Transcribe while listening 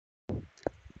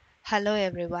Hello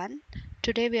everyone.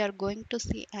 Today we are going to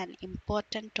see an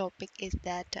important topic is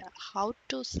that how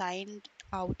to sign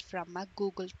out from a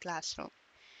Google Classroom.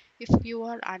 If you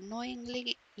are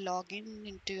unknowingly logging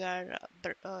into your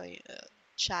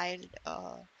child,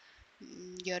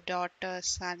 your daughter,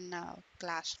 son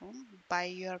classroom by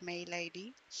your mail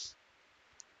ID,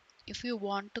 if you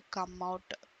want to come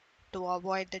out to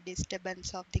avoid the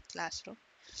disturbance of the classroom,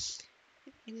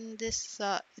 in this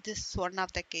is one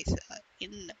of the case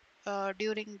in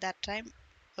during that time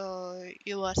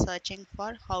you are searching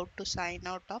for how to sign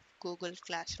out of Google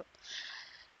Classroom.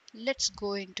 Let's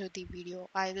go into the video.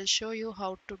 I will show you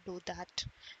how to do that.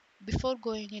 Before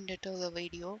going into the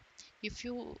video, if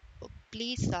you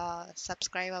please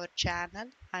subscribe our channel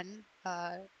and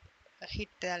hit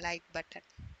the like button.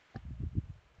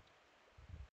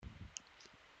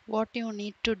 What you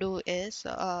need to do is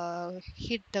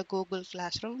hit the Google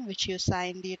Classroom which you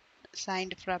signed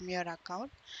from your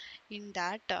account. In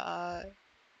that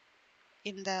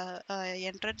in the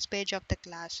entrance page of the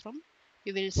classroom,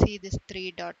 you will see these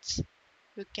three dots.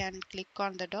 You can click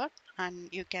on the dot and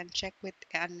you can check with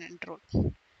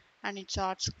Unenroll, and it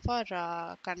asks for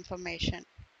confirmation.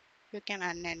 You can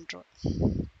unenroll.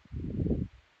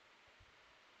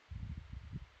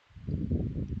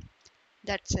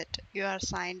 That's it. You are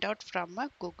signed out from a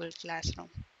Google Classroom.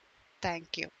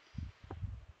 Thank you.